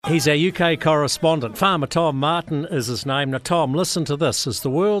He's our UK correspondent. Farmer Tom Martin is his name. Now, Tom, listen to this. As the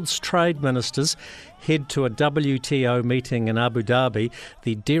world's trade ministers head to a WTO meeting in Abu Dhabi,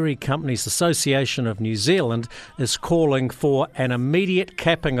 the Dairy Companies Association of New Zealand is calling for an immediate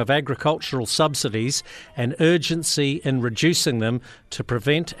capping of agricultural subsidies and urgency in reducing them to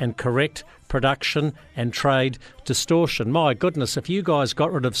prevent and correct production and trade distortion. My goodness, if you guys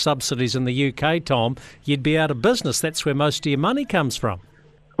got rid of subsidies in the UK, Tom, you'd be out of business. That's where most of your money comes from.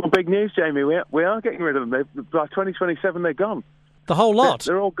 Well, big news, Jamie. We are getting rid of them. By 2027, they're gone. The whole lot?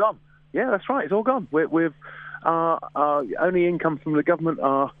 They're all gone. Yeah, that's right. It's all gone. We've our only income from the government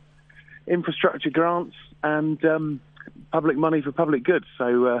are infrastructure grants and public money for public goods,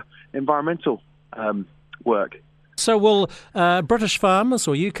 so environmental work. So will British farmers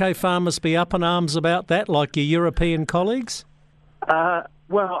or UK farmers be up in arms about that, like your European colleagues?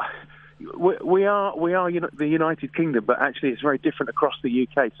 Well, we are the United Kingdom, but actually it's very different across the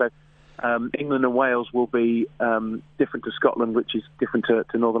UK. So England and Wales will be different to Scotland, which is different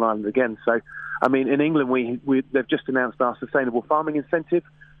to Northern Ireland again. So, I mean, in England, they've just announced our sustainable farming incentive,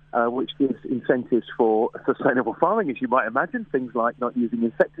 which gives incentives for sustainable farming, as you might imagine, things like not using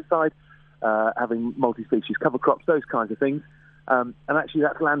insecticide, having multi-species cover crops, those kinds of things. And actually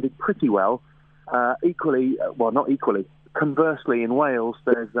that's landed pretty well. Not equally. Conversely, in Wales,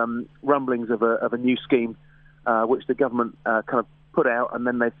 there's rumblings of a new scheme which the government kind of put out, and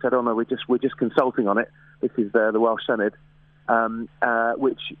then they've said, "Oh no, we're just consulting on it." This is the Welsh Senedd,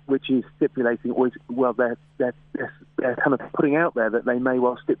 which is stipulating. Well, they're kind of putting out there that they may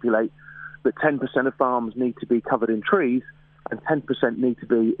well stipulate that 10% of farms need to be covered in trees, and 10% need to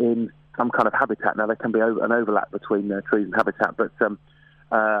be in some kind of habitat. Now there can be an overlap between trees and habitat, but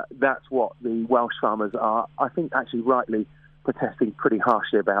that's what the Welsh farmers are, I think, actually rightly protesting pretty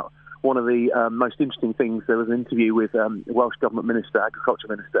harshly about. One of the most interesting things, there was an interview with the Welsh Government Minister, Agriculture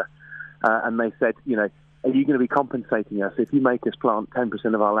Minister, and they said, are you going to be compensating us if you make us plant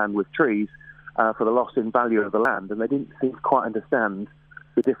 10% of our land with trees for the loss in value of the land? And they didn't seem to quite understand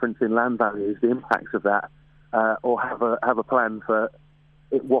the difference in land values, the impacts of that, or have a plan for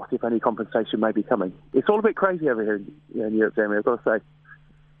what, if any, compensation may be coming. It's all a bit crazy over here in Europe, Jamie, I've got to say.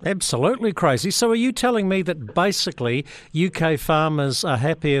 Absolutely crazy. So are you telling me that basically UK farmers are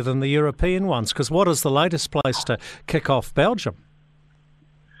happier than the European ones? Because what is the latest place to kick off Belgium?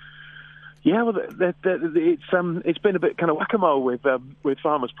 Yeah, well, it's been a bit kind of whack-a-mole with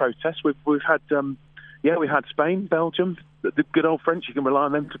farmers' protests. We've had we had Spain, Belgium, the good old French. You can rely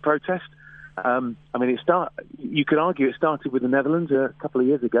on them to protest. I mean, you could argue it started with the Netherlands a couple of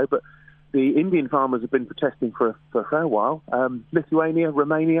years ago, but the Indian farmers have been protesting for a fair while. Lithuania,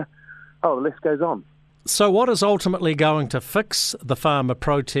 Romania, the list goes on. So what is ultimately going to fix the farmer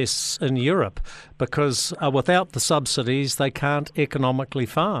protests in Europe? Because without the subsidies, they can't economically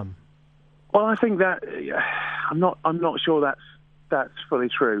farm. Well, I think that I'm not sure that's fully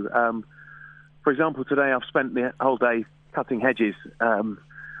true. For example, today I've spent the whole day cutting hedges,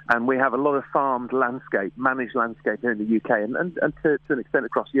 and we have a lot of farmed landscape, managed landscape here in the UK, and to an extent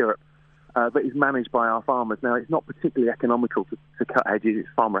across Europe. That is managed by our farmers. Now, it's not particularly economical to cut hedges. It's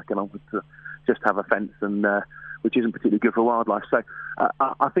far more economical to just have a fence, and which isn't particularly good for wildlife. So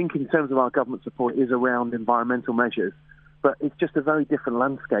I think in terms of our government support, it is around environmental measures. But it's just a very different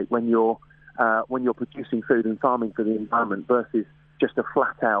landscape when you're producing food and farming for the environment versus just a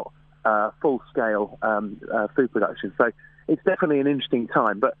flat-out, full-scale food production. So it's definitely an interesting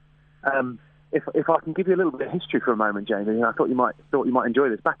time. But If I can give you a little bit of history for a moment, Jamie, I thought you might enjoy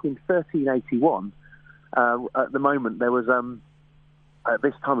this. Back in 1381, at the moment there was at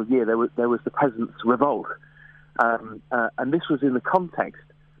this time of year there was the Peasants' Revolt, and this was in the context.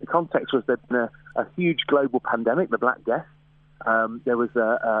 The context was there'd been a huge global pandemic, the Black Death. There was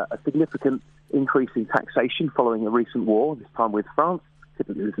a significant increase in taxation following a recent war. This time with France.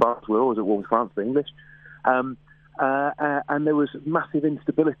 Typically, with France, we're always at war with France, the English, and there was massive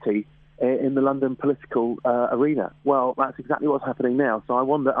instability in the London political arena. Well, that's exactly what's happening now. So I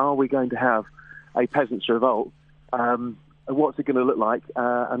wonder, are we going to have a peasants' revolt? What's it going to look like,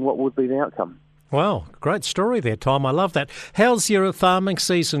 and what would be the outcome? Wow, great story there, Tom. I love that. How's your farming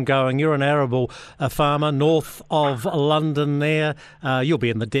season going? You're an arable farmer north of London there. You'll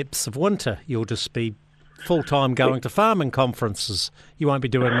be in the depths of winter. You'll just be full-time going to farming conferences. You won't be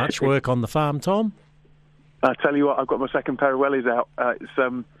doing much work on the farm, Tom? I tell you what, I've got my second pair of wellies out.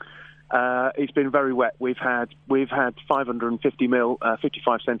 It's been very wet. We've had 550 mil,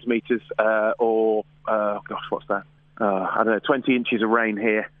 55 centimetres, what's that? 20 inches of rain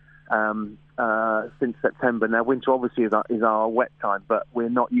here since September. Now, winter obviously is our wet time, but we're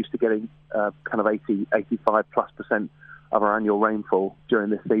not used to getting kind of 85+% our annual rainfall during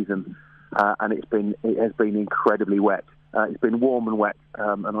this season, and it has been incredibly wet. It's been warm and wet,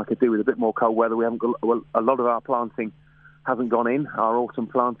 and I could do with a bit more cold weather. We haven't got a lot of our planting hasn't gone in, our autumn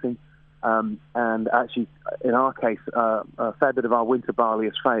planting, and actually in our case, a fair bit of our winter barley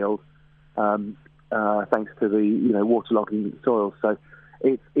has failed thanks to the waterlogging soils. So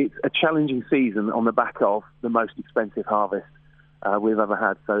it's a challenging season on the back of the most expensive harvest we've ever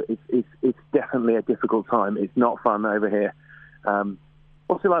had. So it's definitely a difficult time. It's not fun over here.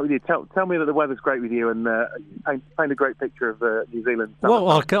 What's it like with you? Tell me that the weather's great with you, and paint a great picture of New Zealand. Well,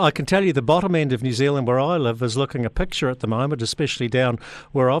 I can tell you the bottom end of New Zealand where I live is looking a picture at the moment, especially down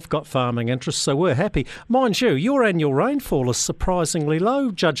where I've got farming interests, so we're happy. Mind you, your annual rainfall is surprisingly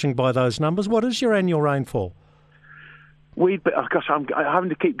low, judging by those numbers. What is your annual rainfall? I'm having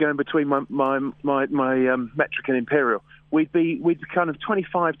to keep going between my metric and imperial. We'd be kind of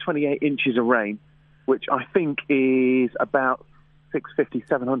 25, 28 inches of rain, which I think is about 650,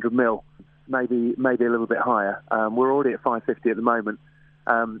 700 mil, maybe a little bit higher. We're already at 550 at the moment.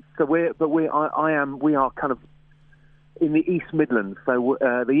 So we are kind of in the East Midlands. So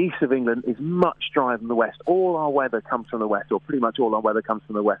the east of England is much drier than the west. All our weather comes from the west, or pretty much all our weather comes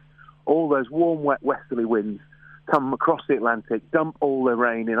from the west. All those warm, wet westerly winds come across the Atlantic, dump all the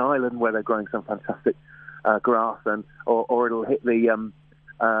rain in Ireland, where they're growing some fantastic grass, or it'll hit the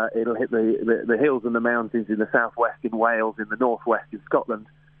hills and the mountains in the southwest, in Wales, in the northwest, in Scotland,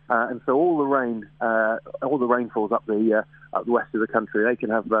 and so all the rainfalls up the west of the country. They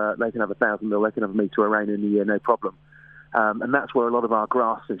can have 1,000 mil, they can have a metre of rain in a year, no problem. And that's where a lot of our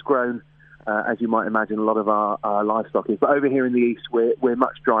grass is grown. As you might imagine, a lot of our livestock is. But over here in the east, we're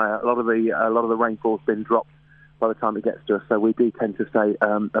much drier. A lot of the rainfall's been dropped by the time it gets to us, so we do tend to stay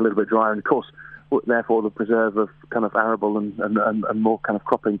a little bit drier. And of course, therefore, the preserve of kind of arable and more kind of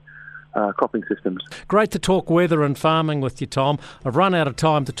cropping systems. Great to talk weather and farming with you, Tom. I've run out of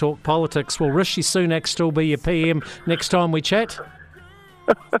time to talk politics. Will Rishi Sunak still be your PM next time we chat?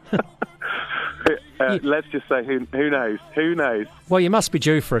 Let's just say, who knows? Who knows? Well, you must be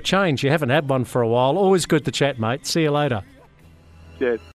due for a change. You haven't had one for a while. Always good to chat, mate. See you later. Cheers.